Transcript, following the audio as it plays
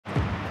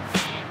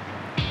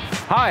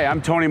Hi,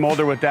 I'm Tony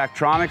Mulder with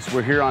Daktronics.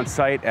 We're here on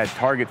site at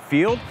Target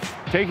Field,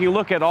 taking a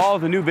look at all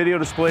of the new video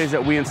displays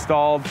that we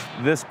installed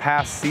this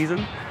past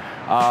season,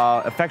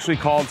 affectionately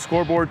called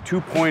Scoreboard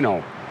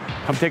 2.0.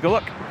 Come take a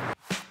look.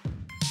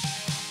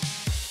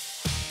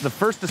 The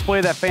first display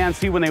that fans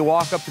see when they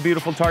walk up to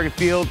beautiful Target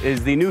Field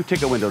is the new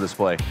ticket window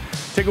display.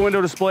 Ticket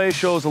window display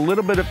shows a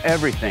little bit of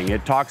everything.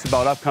 It talks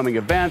about upcoming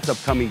events,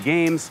 upcoming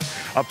games,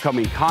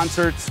 upcoming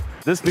concerts.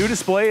 This new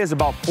display is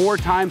about 4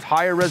 times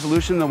higher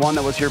resolution than the one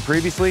that was here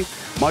previously.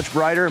 Much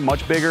brighter,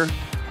 much bigger,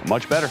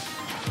 much better.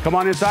 Come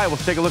on inside,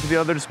 let's take a look at the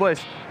other displays.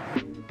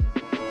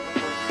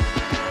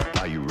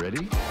 Are you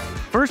ready?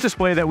 First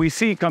display that we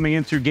see coming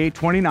in through gate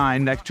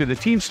 29 next to the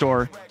team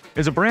store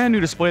is a brand new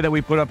display that we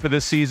put up for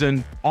this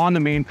season on the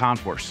main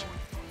concourse.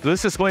 So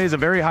this display is a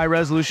very high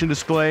resolution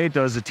display,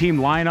 does the team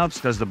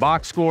lineups, does the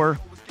box score,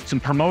 some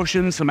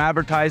promotions, some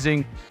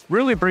advertising,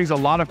 really brings a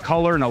lot of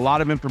color and a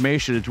lot of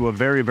information into a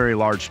very, very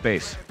large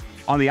space.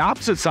 On the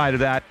opposite side of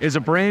that is a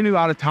brand new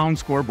out-of-town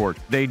scoreboard.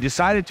 They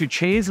decided to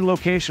change the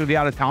location of the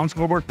out-of-town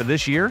scoreboard for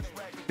this year.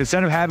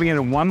 Instead of having it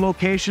in one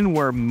location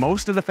where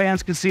most of the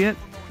fans can see it,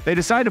 they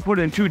decided to put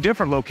it in 2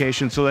 different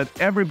locations so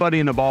that everybody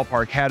in the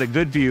ballpark had a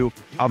good view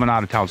of an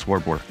out-of-town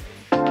scoreboard.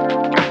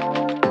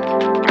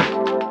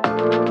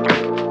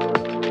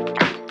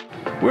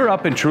 We're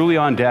up in Truly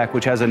on Deck,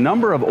 which has a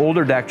number of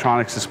older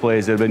Daktronics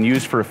displays that have been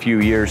used for a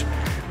few years.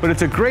 But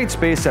it's a great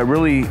space that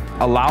really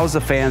allows the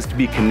fans to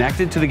be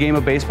connected to the game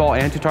of baseball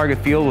and to Target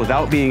Field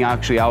without being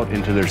actually out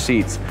into their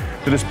seats.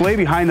 The display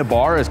behind the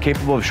bar is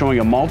capable of showing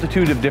a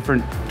multitude of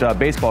different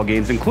baseball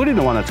games, including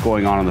the one that's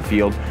going on the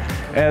field,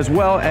 as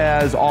well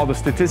as all the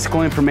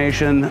statistical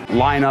information,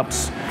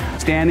 lineups,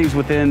 standings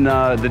within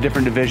the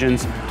different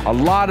divisions, a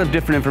lot of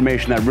different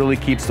information that really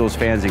keeps those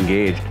fans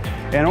engaged.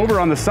 And over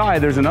on the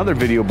side, there's another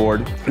video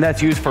board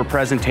that's used for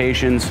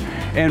presentations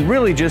and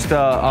really just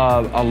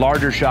a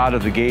larger shot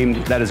of the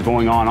game that is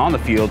going on the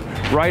field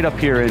right up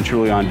here in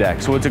Truly on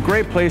Deck. So it's a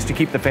great place to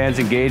keep the fans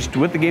engaged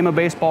with the game of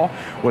baseball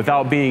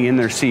without being in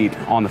their seat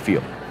on the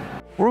field.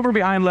 We're over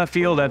behind left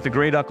field at the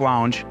Grey Duck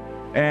Lounge,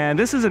 and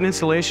this is an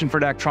installation for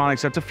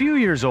Daktronics that's a few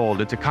years old.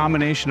 It's a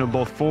combination of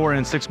both 4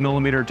 and 6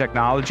 millimeter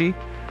technology,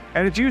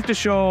 and it's used to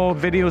show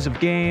videos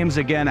of games,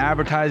 again,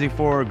 advertising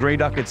for Grey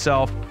Duck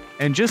itself,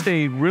 and just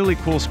a really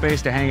cool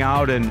space to hang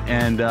out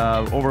and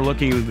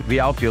overlooking the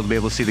outfield to be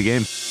able to see the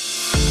game.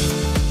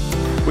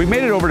 We've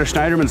made it over to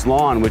Schneiderman's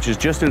Lawn, which is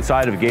just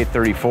inside of gate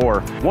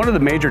 34. One of the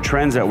major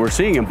trends that we're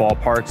seeing in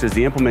ballparks is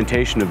the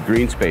implementation of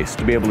green space,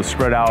 to be able to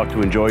spread out,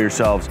 to enjoy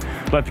yourselves,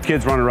 let the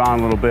kids run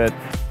around a little bit.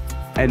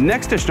 And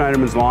next to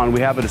Schneiderman's Lawn,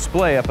 we have a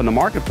display up in the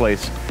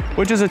marketplace,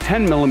 which is a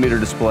 10 millimeter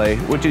display,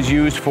 which is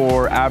used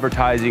for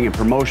advertising and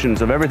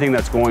promotions of everything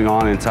that's going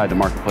on inside the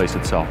marketplace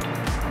itself.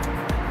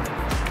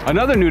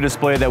 Another new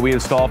display that we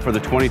installed for the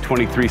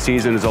 2023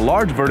 season is a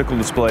large vertical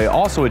display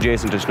also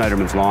adjacent to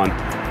Schneiderman's Lawn.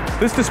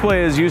 This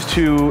display is used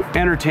to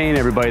entertain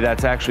everybody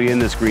that's actually in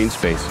this green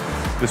space.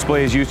 The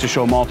display is used to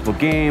show multiple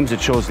games, it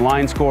shows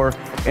line score,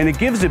 and it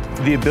gives it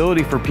the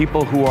ability for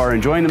people who are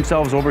enjoying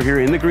themselves over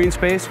here in the green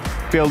space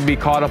to be able to be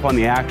caught up on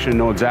the action and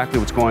know exactly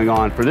what's going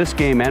on for this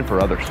game and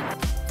for others.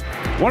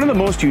 One of the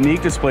most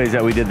unique displays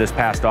that we did this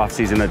past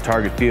offseason at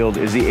Target Field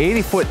is the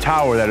 80-foot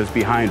tower that is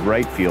behind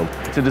right field.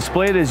 It's a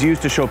display that is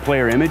used to show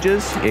player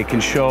images. It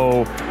can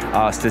show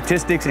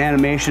statistics,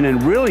 animation,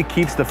 and really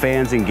keeps the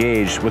fans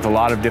engaged with a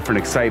lot of different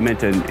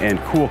excitement and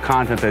cool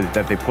content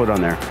that they put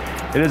on there.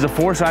 It is a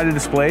 4-sided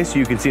display, so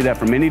you can see that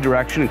from any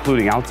direction,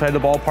 including outside the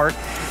ballpark.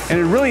 And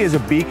it really is a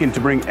beacon to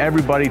bring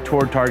everybody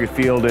toward Target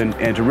Field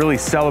and to really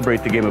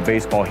celebrate the game of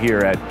baseball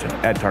here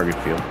at Target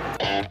Field.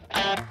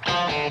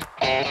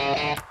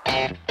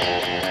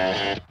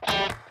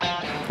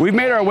 We've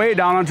made our way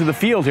down onto the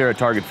field here at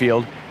Target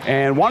Field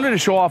and wanted to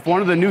show off one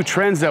of the new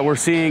trends that we're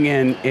seeing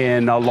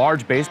in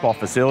large baseball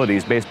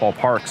facilities, baseball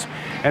parks.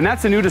 And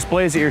that's the new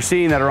displays that you're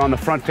seeing that are on the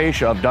front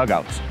fascia of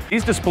dugouts.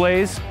 These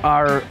displays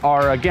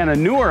are again, a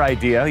newer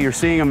idea. You're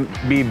seeing them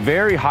be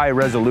very high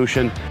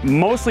resolution,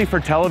 mostly for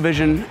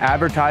television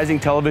advertising,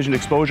 television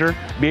exposure,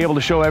 be able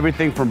to show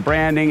everything from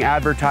branding,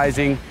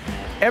 advertising,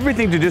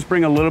 everything to just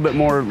bring a little bit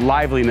more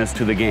liveliness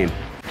to the game.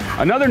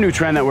 Another new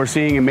trend that we're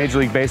seeing in Major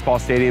League Baseball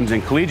stadiums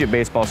and collegiate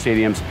baseball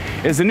stadiums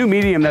is the new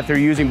medium that they're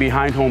using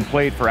behind home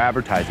plate for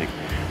advertising.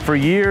 For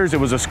years, it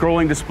was a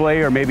scrolling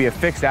display or maybe a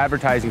fixed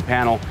advertising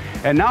panel,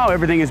 and now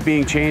everything is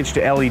being changed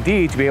to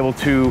LED to be able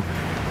to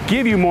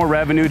give you more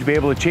revenue, to be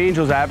able to change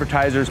those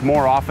advertisers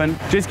more often.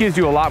 Just gives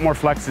you a lot more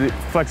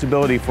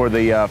flexibility for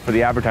the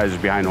advertisers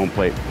behind home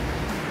plate.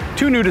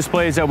 2 new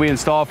displays that we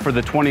installed for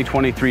the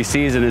 2023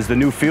 season is the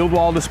new field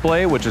wall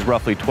display, which is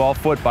roughly 12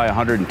 foot by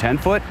 110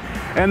 foot,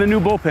 and the new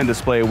bullpen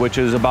display, which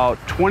is about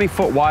 20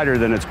 foot wider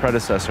than its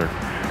predecessor.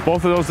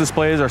 Both of those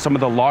displays are some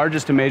of the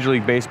largest in Major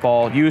League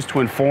Baseball, used to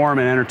inform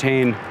and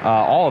entertain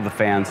all of the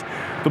fans.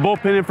 The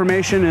bullpen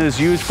information is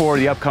used for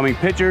the upcoming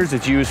pitchers,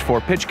 it's used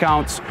for pitch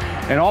counts,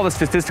 and all the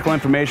statistical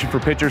information for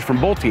pitchers from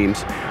both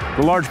teams.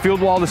 The large field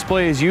wall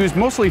display is used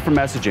mostly for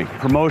messaging,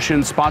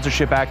 promotion,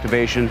 sponsorship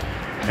activation,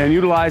 and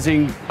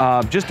utilizing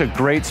just a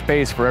great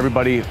space for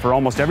everybody, for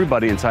almost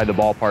everybody inside the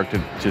ballpark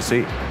to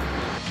see.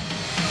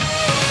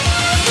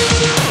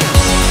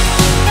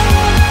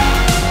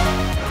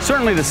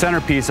 Certainly the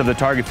centerpiece of the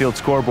Target Field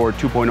Scoreboard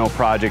 2.0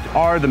 project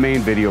are the main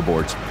video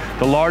boards.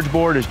 The large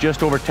board is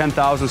just over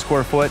 10,000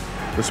 square foot.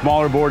 The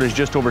smaller board is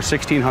just over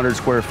 1,600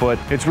 square foot.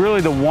 It's really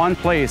the one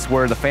place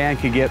where the fan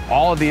can get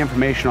all of the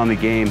information on the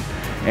game,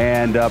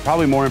 and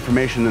probably more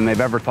information than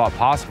they've ever thought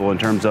possible in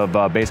terms of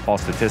baseball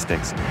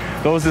statistics.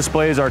 Those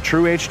displays are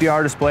true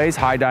HDR displays,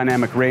 high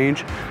dynamic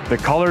range. The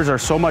colors are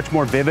so much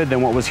more vivid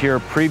than what was here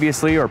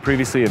previously or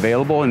previously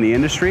available in the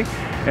industry.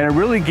 And it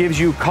really gives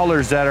you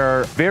colors that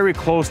are very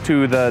close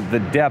to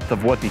the depth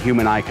of what the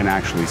human eye can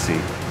actually see.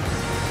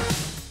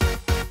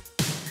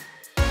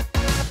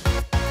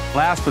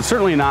 Last but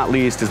certainly not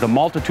least is the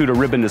multitude of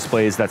ribbon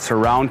displays that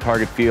surround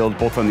Target Field,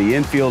 both on the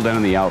infield and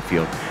in the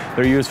outfield.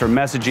 They're used for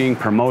messaging,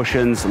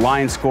 promotions,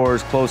 line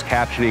scores, closed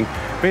captioning,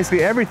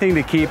 basically everything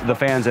to keep the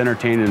fans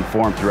entertained and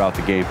informed throughout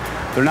the game.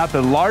 They're not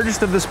the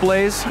largest of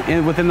displays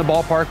within the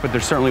ballpark, but they're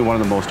certainly one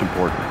of the most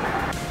important.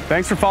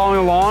 Thanks for following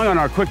along on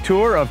our quick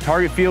tour of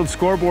Target Field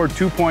Scoreboard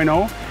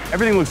 2.0.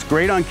 Everything looks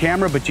great on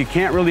camera, but you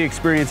can't really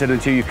experience it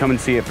until you come and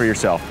see it for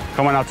yourself.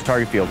 Come on out to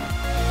Target Field.